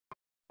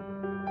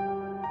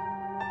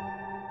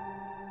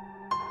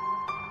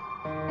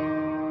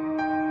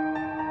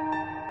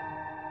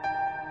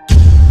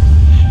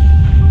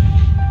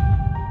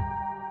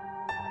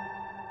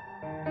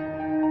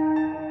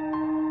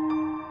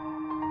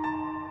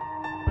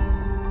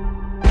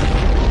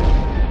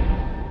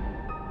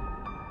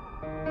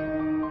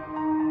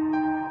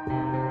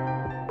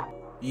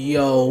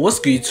Yo, what's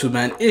good YouTube,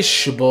 man?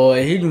 It's your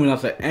boy here with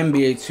another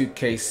NBA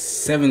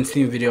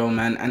 2K17 video,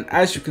 man. And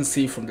as you can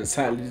see from the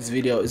title of this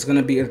video, it's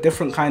gonna be a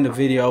different kind of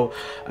video.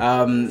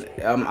 I'm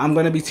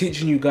gonna be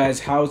teaching you guys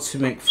how to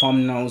make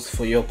thumbnails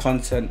for your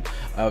content,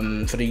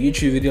 for the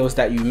YouTube videos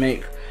that you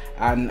make,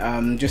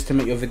 and just to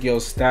make your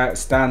videos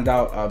stand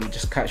out,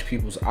 just catch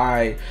people's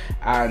eye,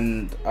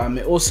 and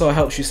it also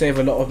helps you save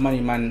a lot of money,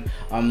 man,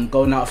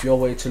 going out of your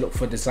way to look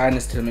for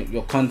designers to make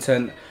your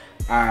content.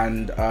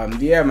 And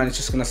yeah, man, it's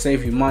just gonna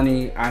save you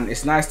money, and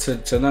it's nice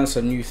to learn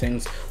some new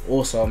things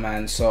also,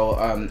 man.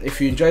 So if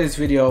you enjoyed this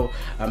video,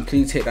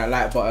 please hit that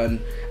like button,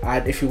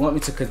 and if you want me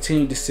to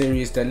continue this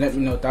series, then let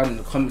me know down in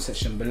the comment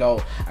section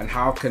below, and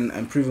how I can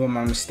improve on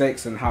my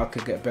mistakes and how I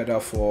could get better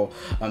for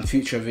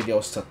future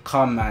videos to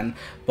come, man.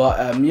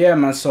 But yeah,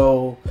 man,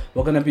 so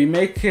we're gonna be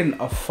making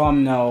a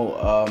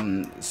thumbnail.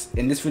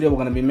 In this video we're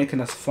gonna be making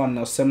a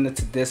thumbnail similar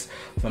to this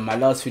from my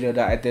last video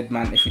that I did,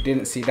 man. If you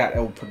didn't see that,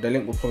 the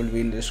link will probably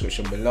be in the description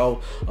below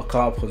or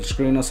come up on the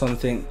screen or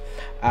something.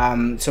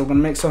 So we're gonna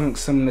make something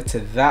similar to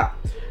that,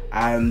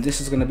 and this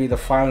is gonna be the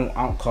final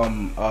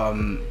outcome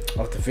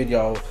of the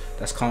video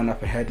that's coming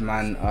up ahead,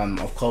 man,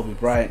 of Kobe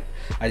Bryant.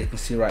 As you can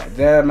see right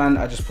there, man,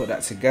 I just put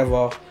that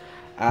together,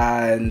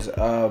 and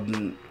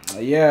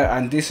yeah,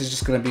 and this is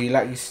just gonna be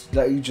like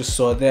you just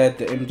saw there,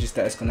 the images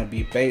that it's gonna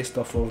be based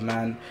off of,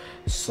 man.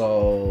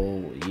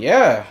 So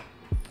yeah,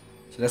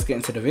 so let's get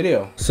into the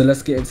video.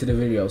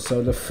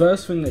 So the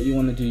first thing that you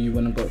want to do, you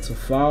want to go to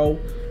File,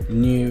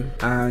 New,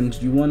 and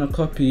you want to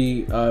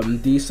copy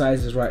these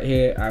sizes right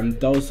here, and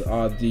those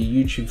are the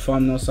YouTube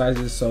thumbnail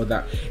sizes, so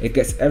that it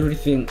gets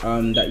everything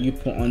that you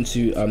put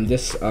onto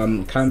this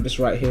canvas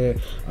right here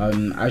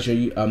as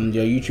your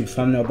YouTube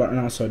thumbnail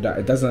background, so that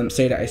it doesn't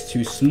say that it's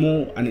too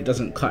small and it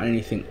doesn't cut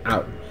anything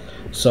out.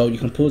 So you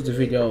can pause the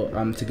video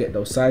to get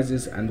those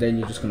sizes, and then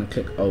you're just going to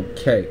click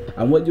OK.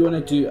 And what you want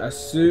to do, as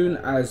soon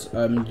as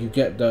you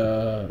get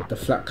the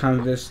flat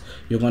canvas,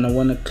 you're going to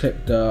want to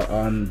click the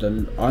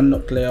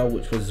unlock layer,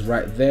 which was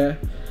right there.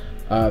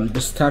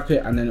 Just tap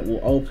it, and then it will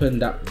open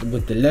that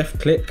with the left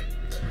click,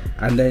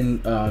 and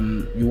then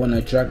you want to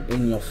drag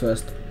in your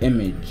first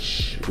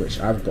image, which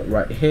I've got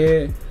right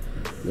here,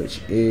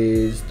 which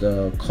is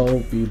the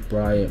Kobe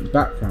Bryant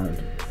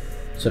background.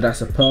 So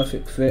that's a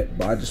perfect fit,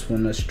 but I just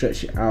want to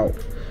stretch it out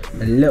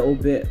a little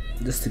bit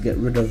just to get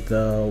rid of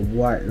the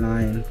white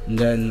line. And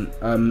then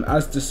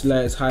as this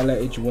layer is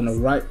highlighted, you want to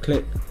right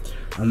click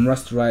and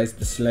rasterize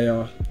this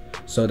layer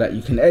so that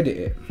you can edit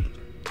it.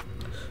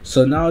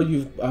 So now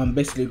you've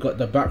basically got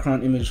the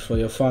background image for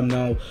your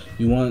thumbnail.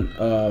 You want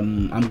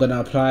I'm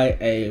gonna apply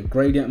a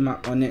gradient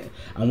map on it,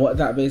 and what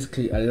that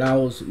basically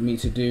allows me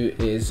to do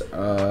is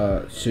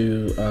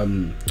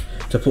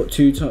to put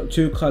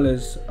two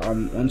colors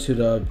onto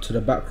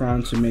the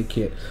background to make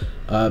it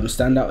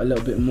stand out a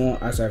little bit more,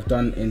 as I've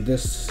done in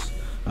this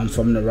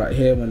thumbnail right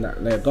here. When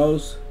that layer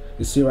goes,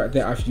 you see right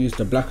there, I've used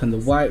the black and the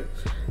white,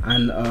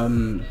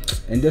 and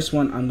in this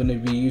one I'm going to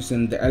be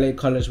using the LA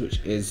colors, which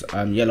is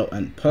yellow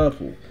and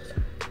purple.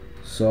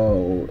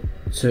 So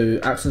to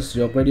access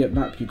your gradient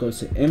map, you go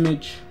to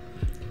Image,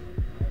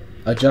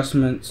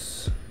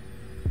 Adjustments,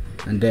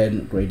 and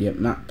then Gradient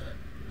Map.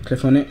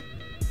 Click on it,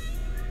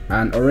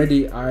 and I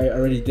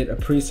already did a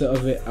preset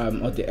of it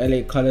of the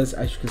LA colors.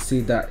 As you can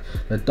see, that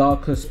the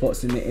darker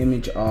spots in the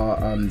image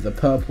are the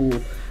purple,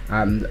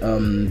 and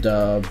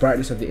the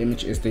brightness of the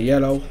image is the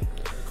yellow.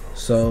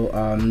 So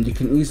you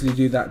can easily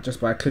do that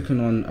just by clicking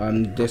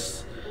on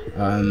this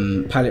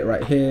palette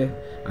right here,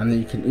 and then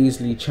you can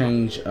easily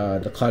change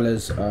the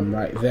colors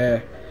right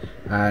there,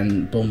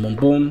 and boom boom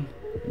boom,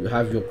 you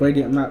have your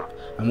gradient map.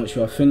 And once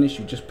you are finished,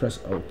 you just press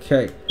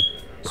OK.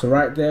 So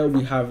right there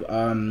we have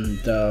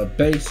the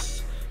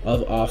base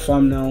of our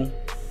thumbnail,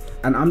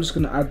 and I'm just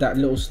going to add that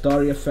little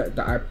starry effect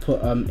that I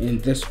put in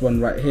this one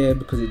right here,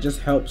 because it just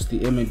helps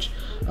the image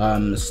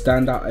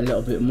stand out a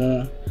little bit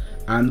more.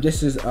 And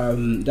this is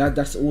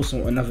that's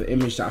also another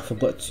image that I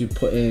forgot to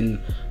put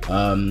in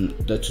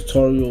the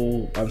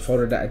tutorial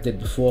folder that I did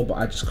before, but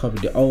I just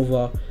copied it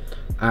over,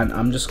 and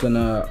I'm just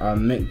gonna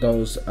make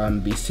those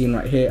be seen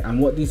right here.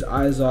 And what these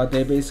eyes are,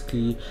 they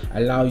basically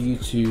allow you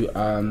to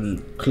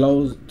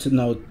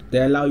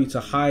they allow you to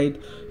hide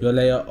your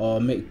layer or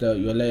make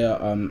your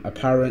layer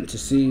apparent to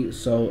see,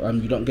 so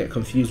you don't get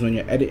confused when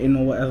you're editing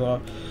or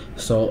whatever.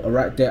 So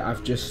right there,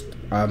 I've just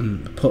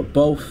put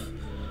both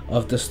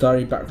of the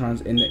starry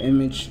backgrounds in the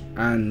image,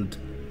 and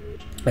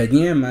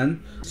yeah,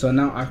 man. So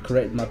now I've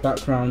created my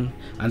background,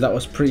 and that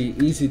was pretty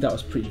easy, that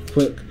was pretty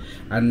quick.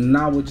 And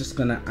now we're just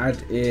gonna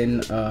add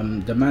in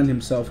the man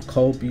himself,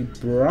 Kobe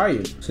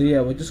Bryant. So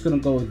yeah, we're just gonna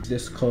go with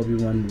this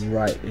Kobe one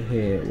right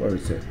here. Where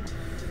is it?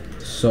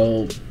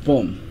 So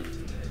boom,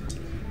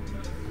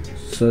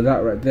 so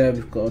that right there,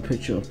 we've got a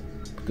picture of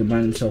the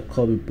man himself,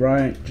 Kobe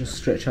Bryant. Just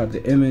stretch out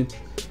the image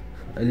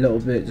a little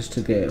bit just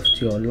to get it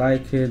to your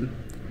liking.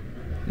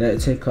 Let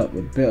it take up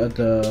a bit of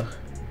the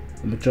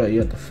majority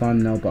of the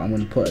thumbnail, but I'm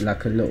going to put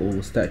like a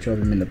little statue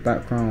of him in the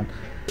background.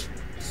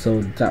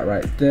 So that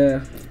right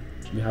there,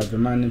 we have the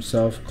man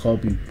himself,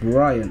 Kobe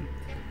Bryant.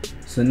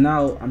 So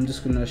now I'm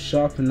just gonna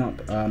sharpen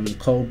up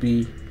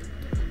Kobe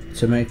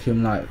to make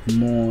him like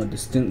more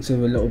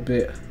distinctive a little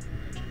bit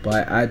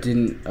by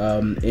adding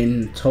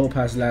in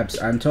Topaz Labs.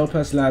 And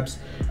Topaz Labs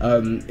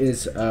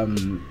is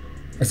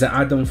an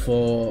add-on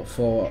for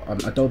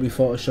Adobe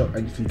Photoshop,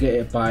 and you can get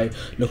it by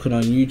looking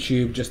on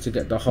YouTube just to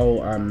get the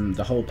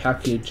whole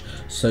package,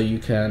 so you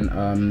can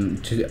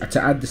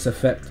to add this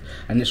effect.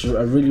 And it's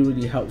a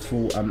really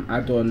helpful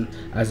add-on,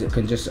 as it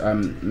can just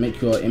make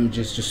your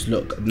images just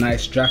look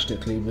nice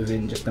drastically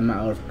within just a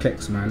matter of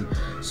clicks, man.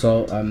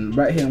 So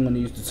right here I'm going to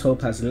use the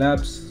Topaz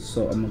Labs.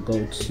 So I'm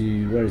gonna go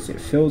to, where is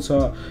it,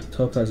 filter,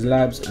 Topaz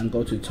Labs, and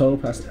go to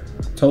Topaz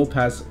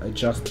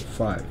Adjust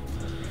 5.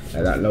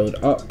 Let that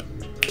load up.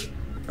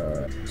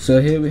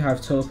 So here we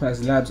have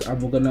Topaz Labs,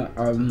 and we're gonna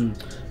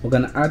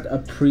add a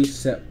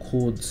preset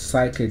called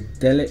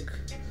Psychedelic,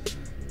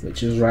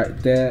 which is right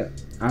there.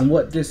 And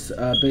what this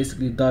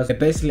basically does, it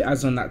basically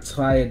adds on that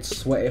tired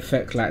sweat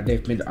effect like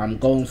they've been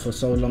going for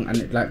so long, and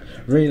it like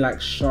really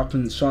like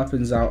sharpens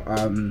out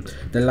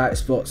the light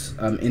spots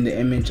in the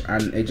image,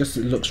 and it just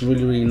looks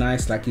really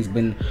nice, like he's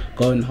been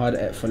going hard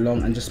at it for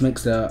long, and just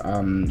makes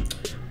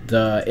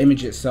the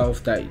image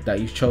itself that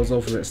you chose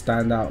over it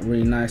stand out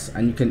really nice.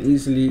 And you can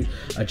easily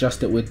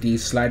adjust it with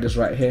these sliders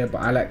right here,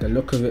 but I like the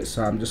look of it,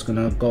 so I'm just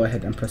gonna go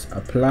ahead and press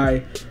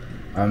apply,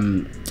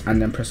 and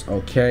then press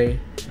OK,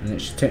 and it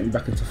should take me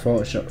back into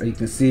Photoshop, and you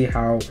can see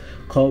how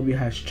Kobe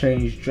has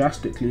changed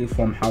drastically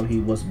from how he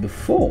was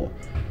before.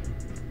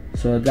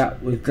 So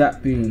that, with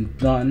that being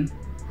done,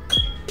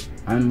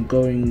 I'm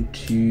going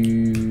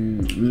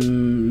to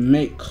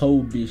make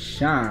Kobe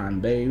shine,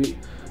 baby.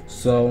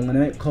 So I'm gonna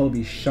make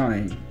Kobe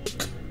shine,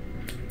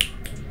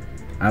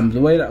 and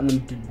the way that I'm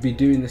going to be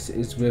doing this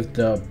is with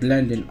the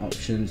blending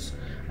options.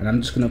 And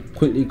I'm just gonna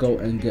quickly go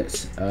and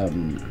get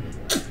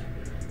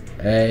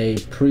a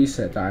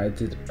preset that I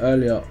did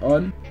earlier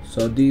on.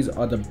 So these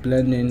are the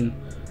blending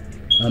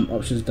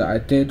options that I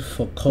did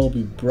for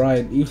Kobe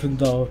Bryant. Even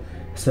though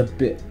it's a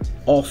bit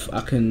off,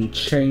 I can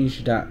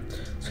change that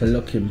to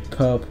looking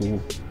purple,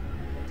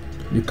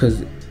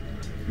 because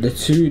the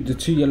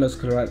two yellows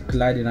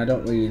colliding I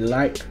don't really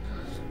like.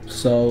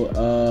 So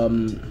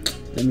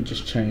let me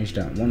just change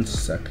that 1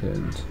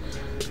 second.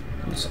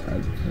 Let's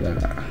add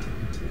that.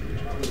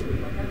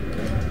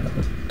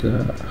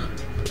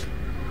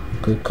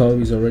 Because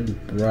Kobe's already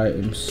bright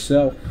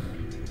himself,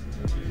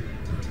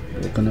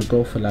 we're gonna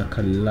go for like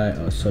a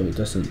lighter, so it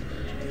doesn't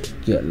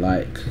get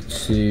like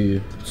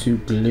too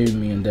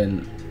gloomy and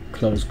then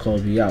close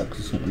Kobe out, because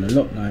it's not gonna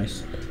look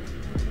nice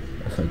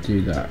if I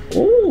do that.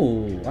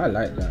 Oh, I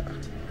like that.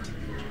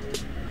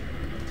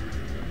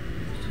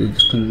 So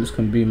this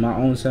can be my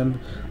own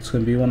this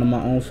can be one of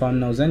my own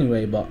thumbnails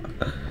anyway. But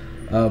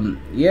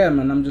yeah,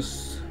 man, I'm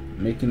just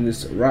making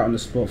this right on the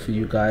spot for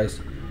you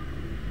guys,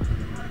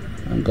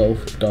 and go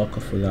darker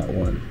for that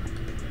one,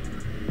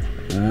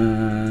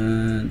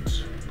 and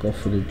go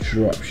for the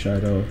drop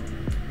shadow,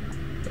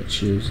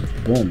 which is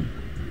boom.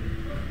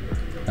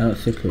 I don't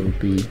think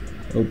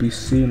it'll be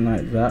seen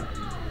like that.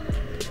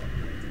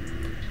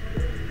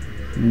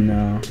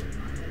 No,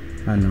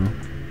 I know.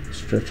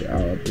 Stretch it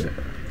out a bit.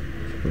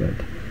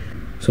 Red.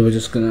 So we're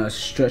just gonna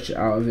stretch it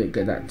out of it,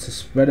 get that to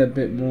spread a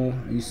bit more.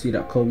 You see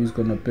that Kobe's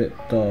gone a bit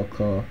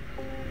darker.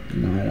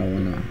 No, I don't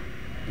wanna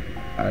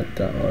add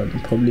that on.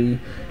 Probably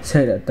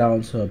take that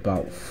down to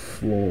about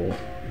 4,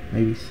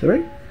 maybe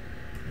 3.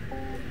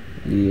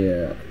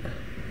 Yeah.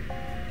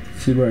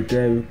 See right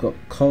there, we've got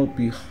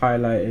Kobe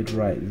highlighted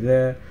right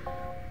there.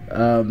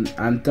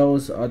 And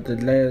those are the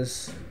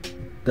layers,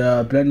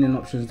 the blending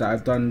options that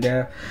I've done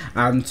there.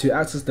 To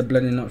access the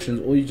blending options,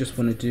 all you just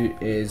want to do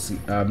is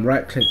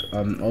right click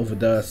over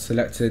the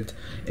selected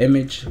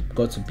image,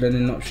 go to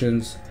blending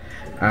options,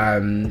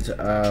 and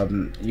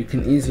you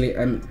can easily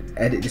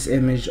edit this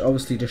image.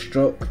 Obviously the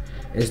stroke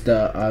is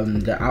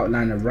the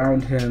outline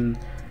around him.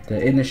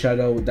 The inner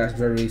shadow, that's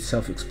very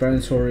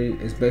self-explanatory.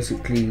 It's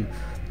basically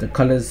the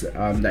colors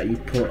that you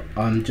put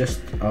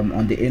just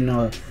on the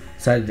inner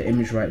side of the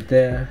image right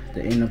there.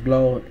 The inner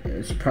glow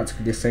is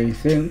practically the same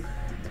thing.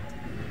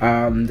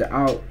 The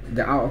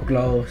outer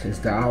glow is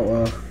the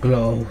outer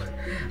glow,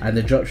 and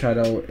the drop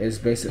shadow is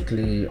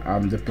basically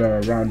the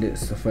blur around it.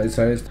 So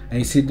and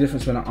you see the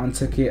difference when I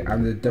untick it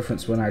and the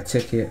difference when I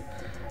tick it.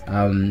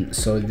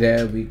 So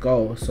there we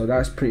go. So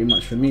that's pretty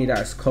much for me.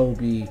 That's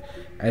Kobe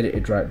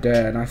edited right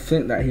there, and I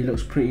think that he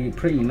looks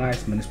pretty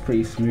nice, man. It's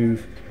pretty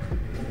smooth,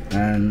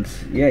 and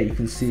yeah, you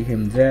can see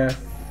him there.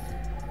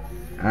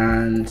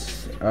 And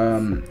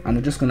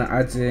I'm just gonna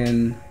add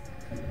in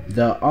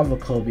the other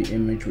Kobe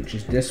image, which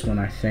is this one,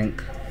 I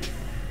think.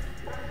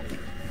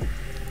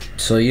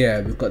 So yeah,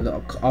 we've got the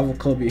other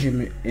Kobe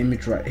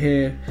image right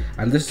here,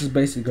 and this is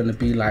basically going to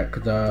be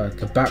like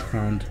the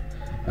background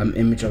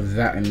image of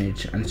that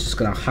image, and it's just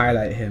going to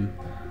highlight him,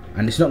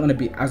 and it's not going to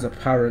be as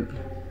apparent,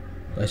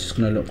 but it's just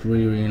going to look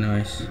really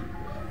nice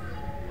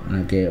when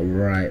I get it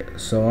right.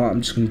 So what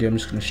I'm just going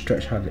to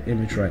stretch out the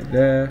image right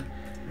there,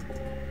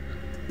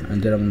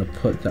 and then I'm going to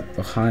put that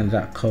behind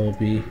that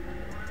Kobe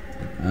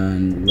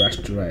and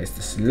rasterize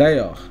this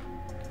layer.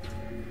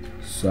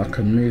 So I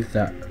can move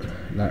that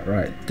like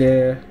right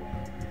there,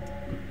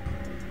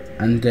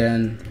 and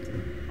then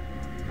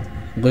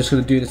I'm just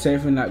gonna do the same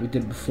thing like we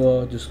did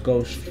before. Just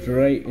go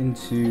straight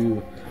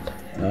into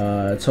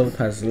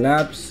Topaz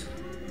Labs,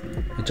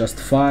 adjust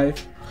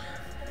 5.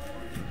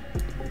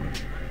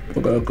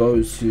 We're gonna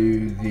go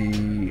to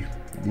the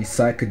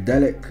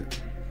psychedelic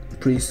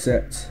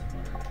preset,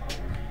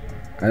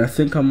 and I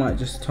think I might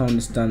just tone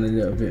this down a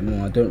little bit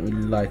more. I don't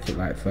really like it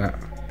like that.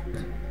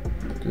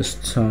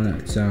 Just tone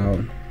it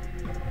down,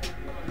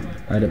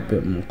 add a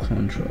bit more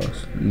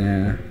contrast.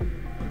 Nah.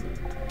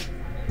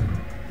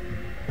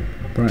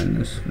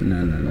 Brightness,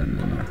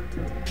 no.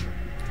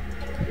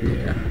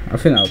 Yeah, I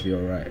think that'll be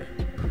alright.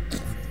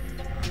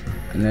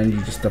 And then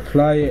you just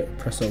apply it,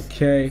 press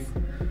OK.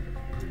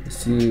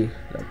 See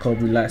that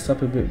Kobe lights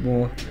up a bit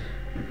more,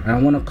 and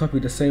I want to copy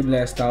the same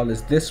layer style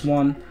as this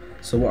one.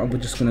 So what I'm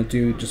just gonna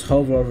do, just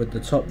hover over the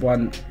top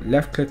one,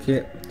 left click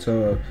it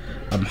to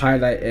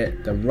highlight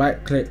it, then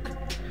right click,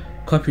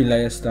 copy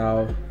layer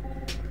style,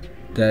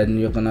 then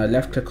you're gonna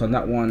left click on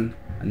that one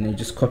and then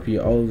just copy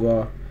it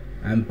over,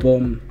 and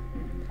boom,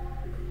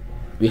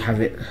 we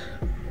have it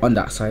on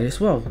that side as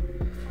well.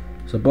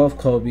 So both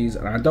Kobe's,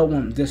 and I don't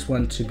want this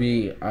one to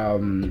be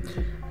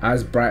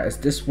as bright as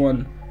this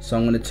one, so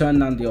I'm going to turn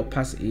down the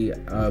opacity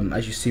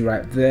as you see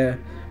right there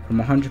from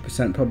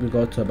 100%, probably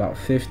go to about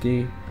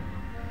 50.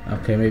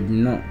 Okay, maybe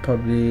not,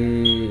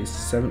 probably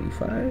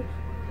 75,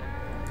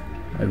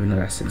 maybe not,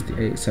 that's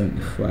 68,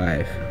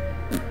 75,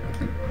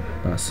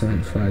 about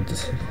 75.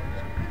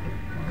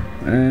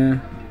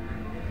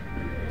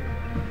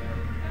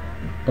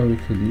 Oh, we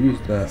can use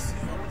that.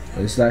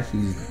 It's like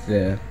he's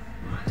there.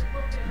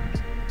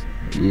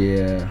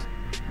 Yeah,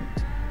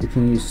 you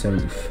can use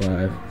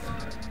 75.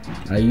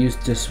 I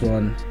used this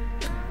one.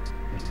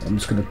 I'm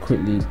just gonna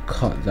quickly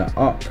cut that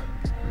up,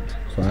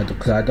 so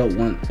because I don't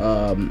want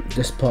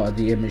this part of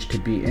the image to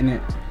be in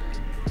it.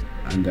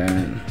 And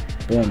then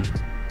boom,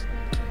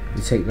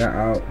 you take that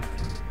out,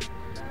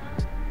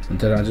 and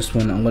then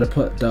I'm gonna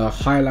put the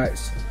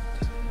highlights.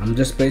 I'm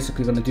just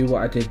basically gonna do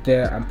what I did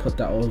there and put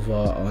that over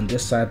on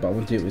this side, but I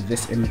want to do it with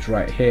this image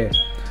right here.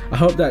 I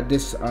hope that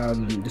this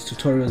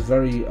tutorial is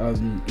very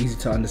easy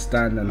to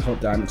understand, and I hope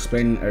that I'm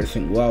explaining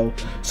everything well.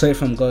 Sorry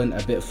if I'm going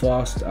a bit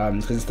fast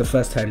because it's the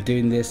first time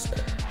doing this,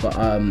 but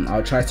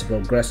I'll try to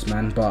progress,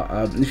 man. But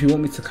if you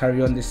want me to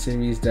carry on this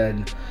series,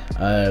 then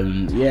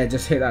yeah,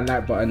 just hit that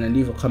like button and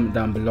leave a comment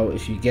down below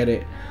if you get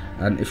it,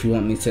 and if you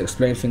want me to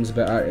explain things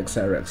better,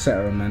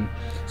 etc, man.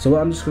 So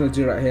what I'm just gonna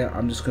do right here,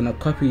 I'm just gonna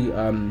copy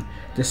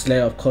this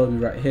layer of Kobe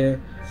right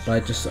here by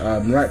just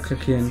right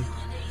clicking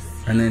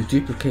and then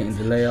duplicating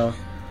the layer,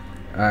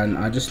 and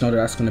I just know that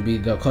that's going to be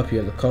the copy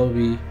of the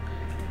Kobe,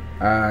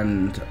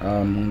 and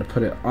I'm going to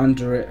put it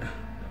under it,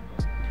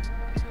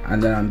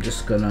 and then I'm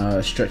just going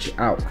to stretch it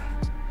out,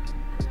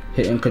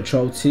 hitting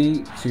Ctrl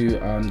T to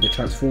the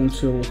transform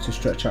tool to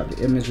stretch out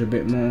the image a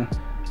bit more,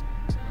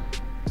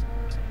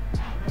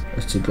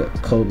 just to get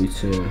Kobe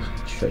to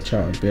stretch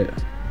out a bit.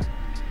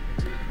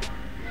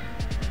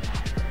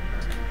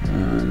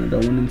 And I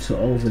don't want him to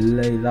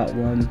overlay that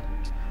one,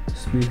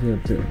 smooth it a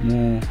bit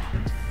more,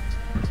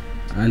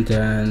 and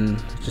then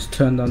just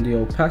turn down the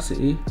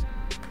opacity,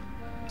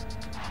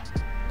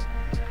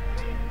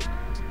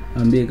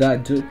 and we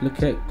got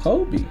duplicate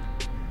Kobe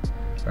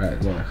right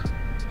there.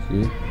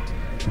 See,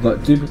 we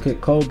got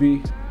duplicate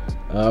Kobe.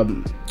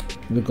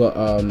 We got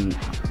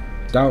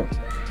down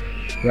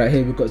right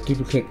here, we got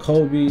duplicate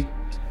Kobe.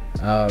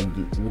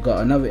 We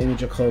got another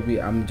image of Kobe,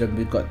 and then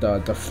we got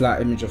the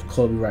flat image of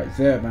Kobe right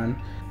there, man.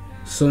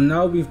 So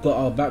now we've got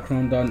our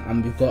background done,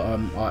 and we've got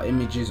our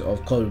images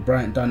of Kobe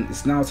Bryant done.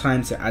 It's now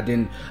time to add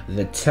in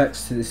the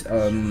text to this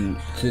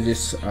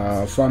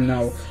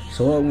thumbnail.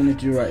 So what I'm gonna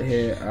do right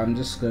here, I'm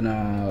just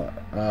gonna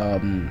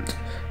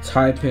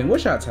type in,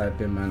 what should I type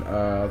in, man?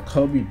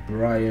 Kobe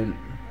Bryant.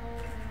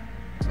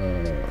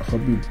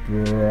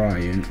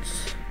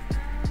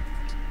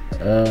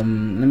 Let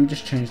me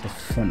just change the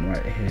font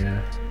right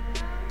here.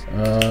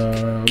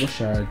 What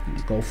should I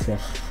go for?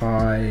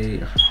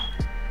 High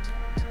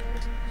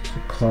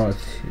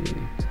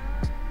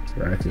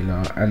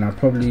regular, and I'll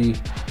probably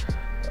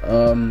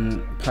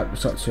pack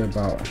this up to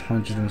about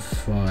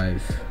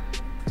 105.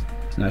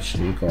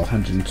 Naturally go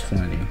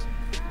 120.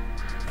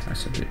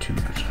 That's a bit too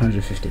much.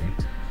 115.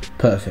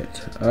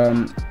 Perfect.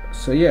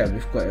 So yeah,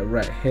 we've got it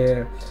right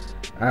here,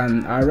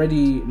 and I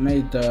already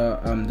made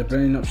the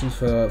blending options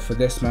for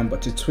this, man.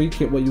 But to tweak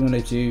it, what you want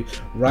to do,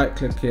 right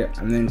click it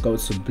and then go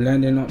to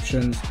blending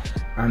options,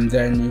 and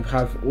then you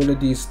have all of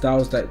these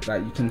styles that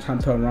you can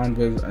tamper around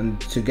with, and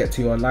to get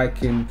to your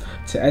liking,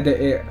 to edit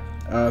it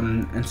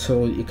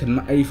until you can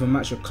either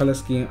match your color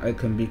scheme, or it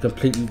can be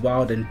completely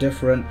wild and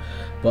different.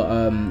 But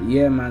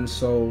yeah, man,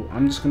 so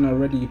I'm just gonna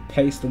already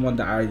paste the one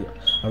that I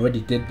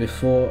already did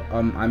before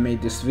I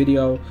made this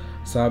video.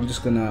 So I'm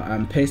just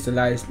gonna paste the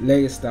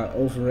layer style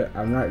over it,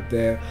 and right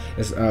there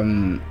is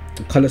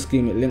the color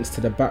scheme. It links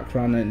to the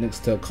background and it links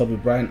to Kobe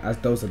Bryant, as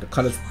those are the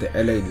colors of the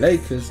LA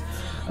Lakers,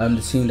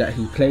 the team that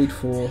he played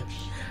for.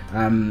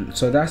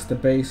 So that's the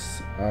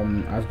base.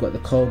 I've got the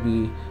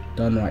Kobe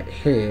done right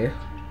here,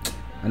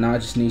 and now I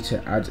just need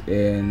to add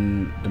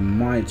in the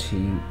my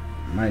team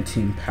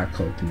pack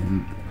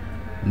opening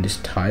in this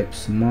type.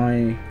 So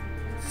my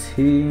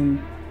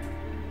team,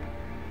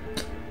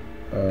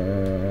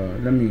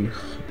 let me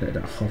let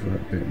that hover a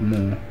bit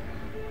more.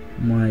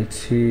 My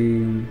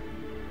team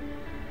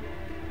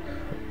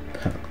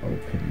pack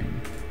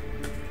opening.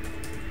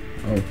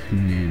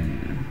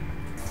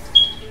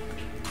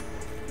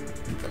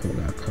 Put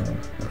like a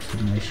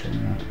exclamation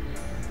mark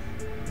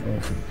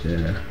over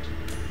there.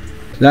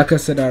 Like I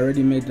said, I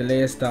already made the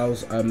layer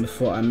styles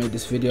before I made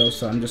this video,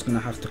 so I'm just gonna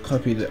have to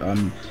copy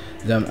them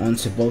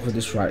onto both of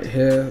this right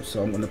here.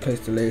 So I'm gonna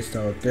paste the layer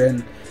style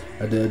again,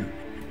 and then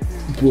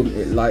boom,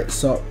 it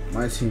lights up.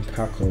 My team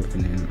pack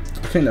opening.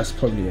 I think that's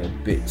probably a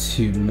bit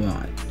too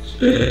much.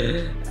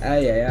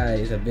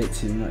 It's a bit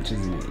too much,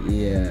 isn't it?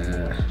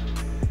 Yeah.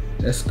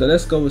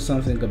 Let's go with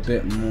something a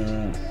bit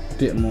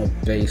more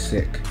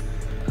basic.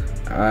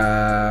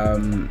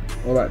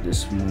 What about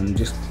this one?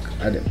 Just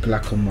add it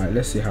black and white.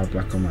 Let's see how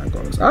black and white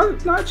goes. No,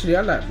 actually,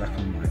 I like black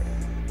and white.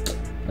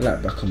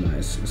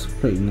 It's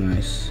pretty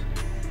nice.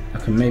 I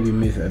can maybe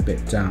move it a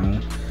bit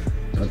down.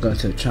 I'll go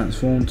to the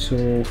transform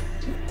tool.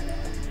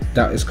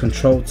 That is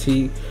Control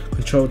T.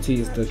 Control T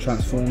is the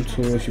transform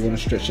tool. If you want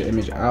to stretch your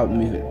image out,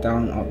 move it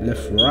down, up,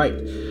 left, right,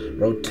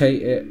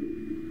 rotate it.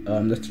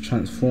 That's the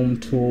transform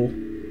tool.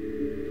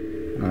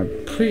 I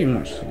pretty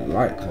much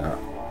like that.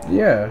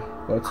 Yeah,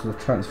 go to the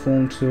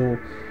transform tool,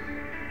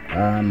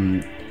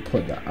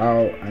 put that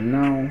out, and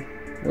now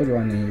what do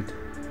I need?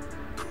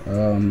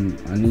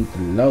 I need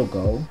the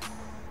logo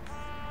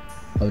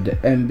of the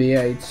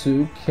NBA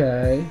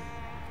 2K,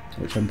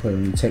 which I'm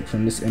going to take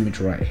from this image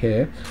right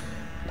here,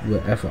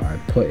 wherever I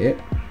put it.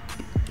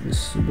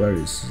 Where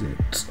is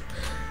it?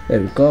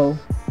 There we go.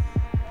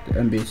 The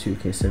NBA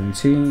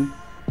 2K17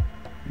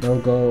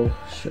 logo,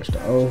 stretch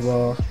it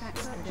over.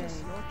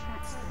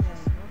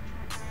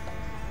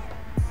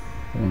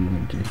 What am I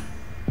going to do?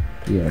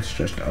 Yeah,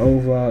 stretch it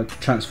over.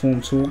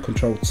 Transform tool,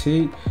 Control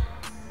T.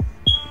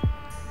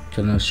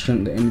 Gonna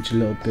shrink the image a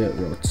little bit,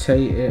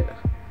 rotate it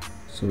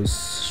so it's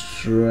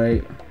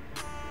straight.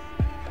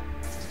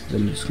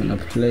 Then I'm just gonna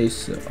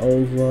place it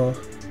over,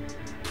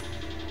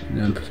 and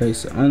then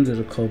place it under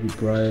the Kobe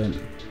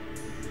Bryant.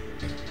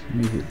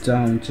 Move it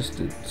down just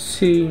a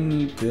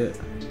teeny bit,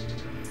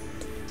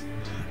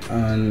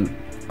 and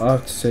I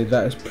have to say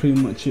that is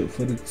pretty much it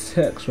for the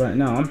text right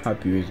now. I'm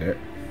happy with it.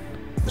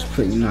 It's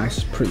pretty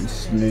nice, pretty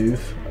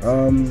smooth.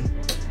 And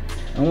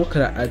what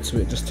could I add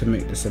to it just to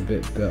make this a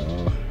bit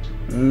better?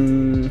 I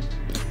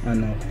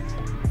know.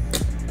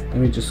 Let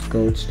me just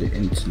go to the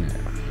internet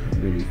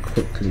really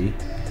quickly.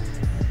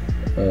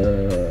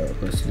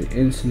 Go to the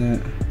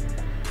internet.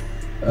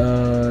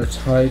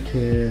 Type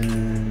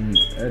in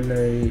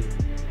LA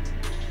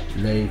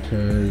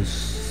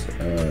Lakers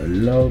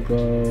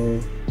logo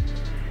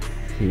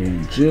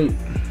PNG.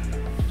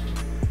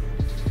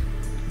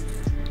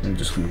 I'm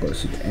just gonna go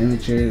to the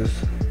images.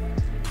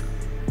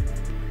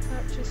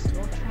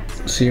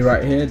 See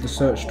right here, the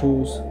search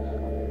tools.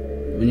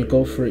 When you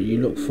go for it, you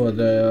look for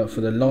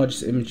the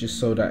largest images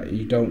so that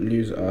you don't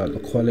lose the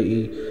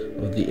quality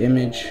of the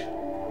image.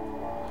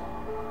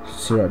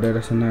 See right there,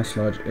 that's a nice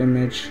large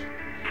image.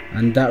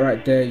 And that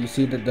right there, you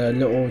see that the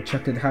little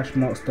checkered hash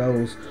marks,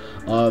 those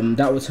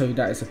that will tell you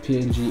that it's a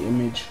PNG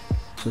image,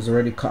 so it's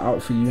already cut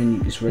out for you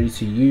and it's ready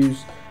to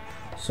use.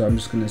 So I'm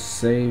just gonna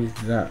save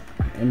that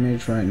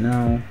image right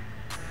now.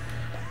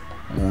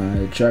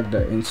 Drag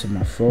that into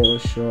my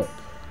Photoshop.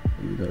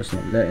 It's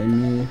not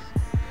letting me.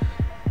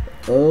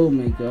 Oh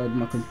my god,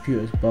 my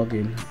computer's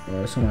bugging.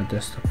 It's on my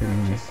desktop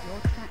anyway.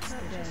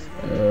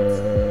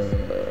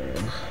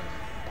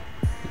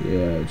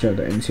 Yeah, drag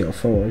that into your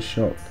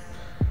Photoshop.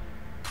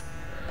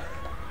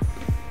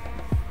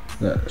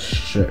 That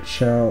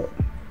stretch out.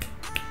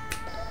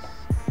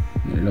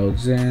 It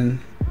loads in.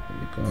 There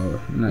we go.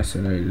 Nice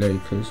LA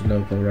Lakers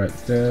logo right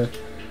there.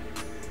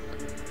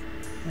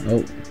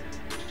 Oh,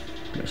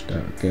 let's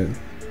that again.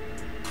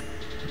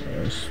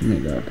 Let's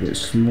make that a bit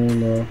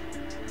smaller.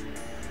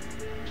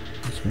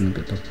 Just want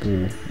to get the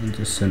ball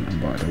into center,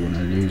 but I don't want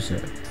to lose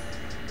it.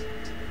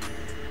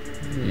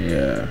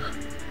 Yeah.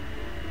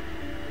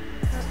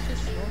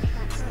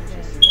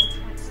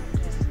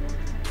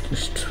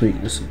 Just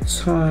tweak this a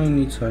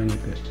tiny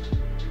bit.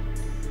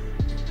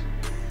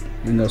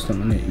 And that's not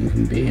going to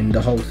even be in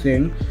the whole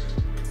thing,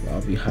 but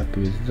I'll be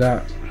happy with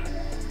that.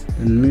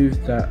 And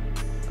move that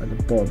at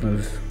the bottom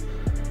of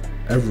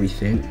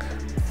everything.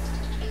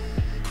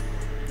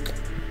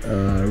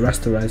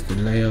 Rasterize the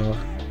layer.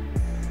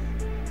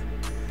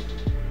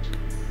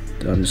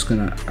 I'm just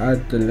gonna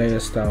add the layer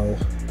style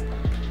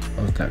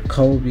of that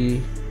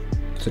Kobe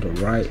to the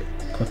right,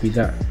 copy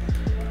that,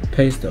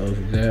 paste it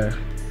over there,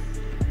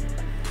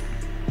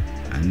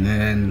 and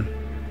then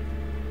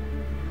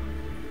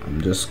I'm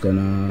just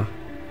gonna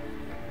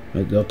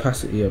make the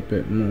opacity a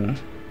bit more.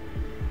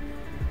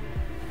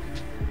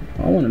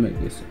 I want to make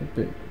this a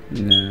bit,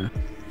 nah.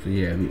 So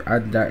yeah, we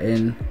add that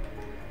in,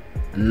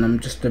 and I'm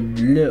just a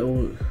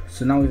little,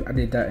 so now we've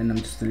added that in, I'm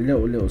just a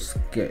little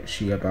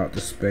sketchy about the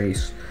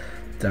space.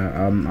 that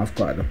I've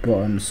got at the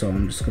bottom. So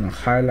I'm just gonna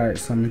highlight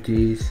some of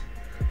these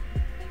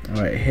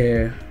right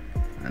here,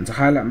 and to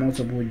highlight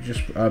multiple, you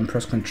just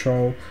press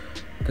Control,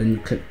 then you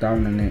click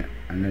down on it,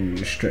 and then you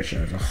just stretch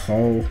it as a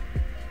whole.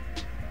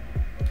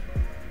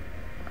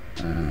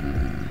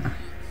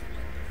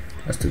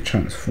 That's the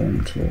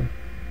transform tool,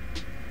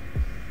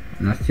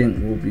 and I think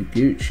we'll be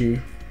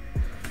Gucci.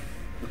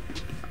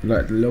 I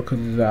like the look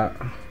of that.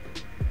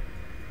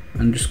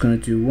 I'm just gonna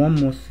do one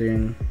more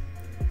thing,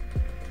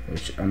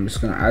 which I'm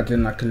just gonna add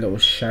in like a little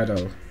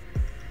shadow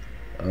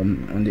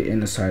on the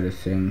inner side of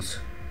things,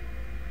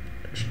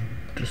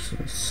 just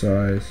the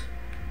size,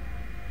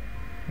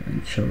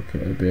 and choke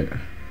it a bit,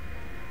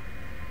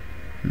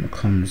 and it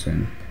comes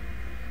in.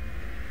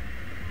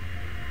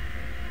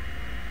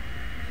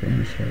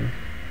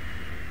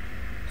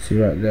 See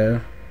right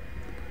there,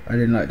 I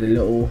didn't like the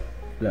little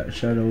black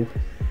shadow.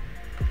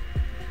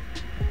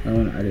 I don't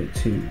want to add it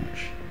too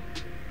much.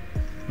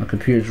 My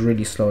computer's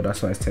really slow,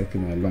 that's why it's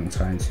taking me a long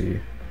time to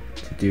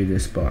do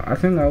this, but I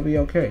think I'll be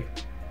okay.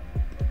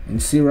 And you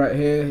see right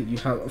here, you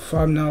have a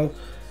thumbnail.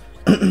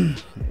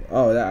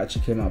 Oh, that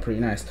actually came out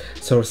pretty nice.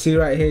 So see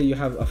right here, you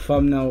have a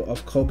thumbnail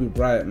of Kobe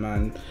Bryant,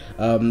 man.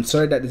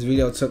 Sorry that this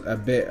video took a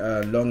bit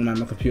long, man.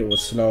 My computer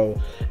was slow,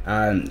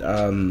 and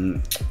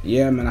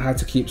yeah, man, I had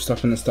to keep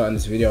stopping and starting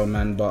this video,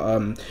 man.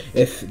 But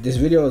if this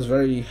video was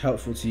very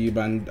helpful to you,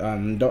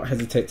 man, don't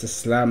hesitate to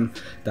slam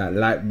that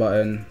like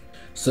button.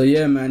 So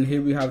yeah, man,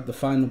 here we have the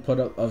final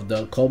product of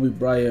the Kobe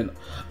Bryant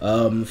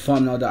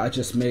thumbnail that I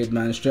just made,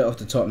 man, straight off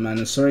the top, man.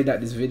 And sorry that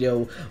this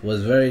video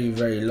was very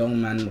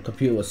long, man. My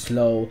computer was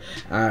slow,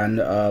 and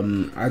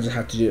I just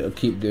had to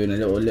keep doing a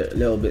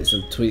little bits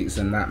of tweaks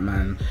and that,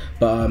 man.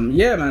 But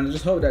yeah, man, I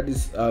just hope that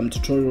this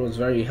tutorial was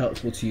very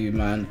helpful to you,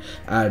 man.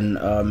 And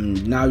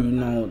now you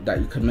know that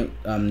you can make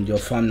your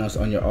thumbnails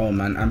on your own,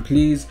 man. And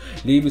please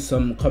leave me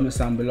some comments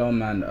down below,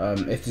 man,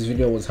 if this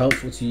video was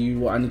helpful to you,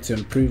 what I need to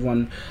improve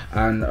on,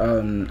 and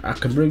I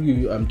can bring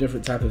you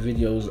different type of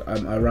videos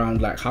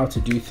around like how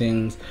to do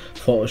things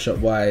Photoshop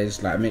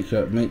wise, like make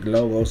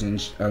logos and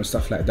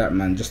stuff like that,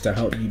 man, just to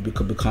help you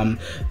become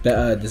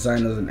better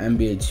designers in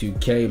NBA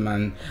 2K,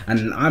 man.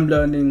 And I'm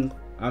learning,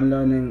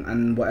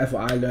 and whatever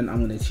I learn,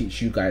 I'm gonna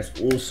teach you guys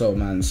also,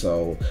 man.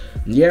 So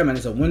yeah, man,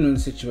 it's a win-win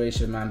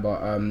situation, man.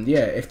 But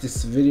yeah, if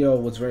this video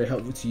was very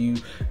helpful to you,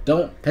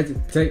 don't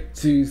hesitate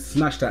to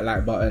smash that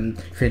like button.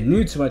 If you're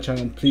new to my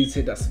channel, please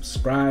hit that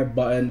subscribe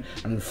button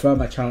and refer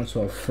my channel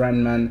to a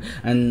friend, man.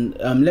 And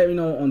let me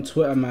know on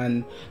Twitter,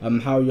 man,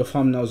 how your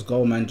thumbnails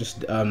go, man.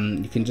 Just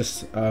you can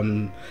just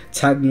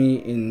tag me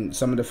in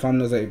some of the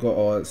thumbnails that you got,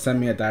 or send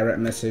me a direct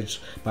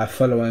message by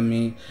following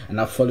me, and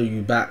I'll follow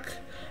you back.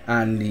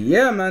 And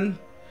yeah, man,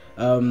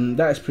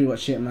 that is pretty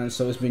much it, man.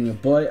 So it's been your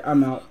boy,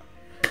 I'm out.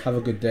 Have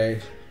a good day.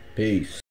 Peace.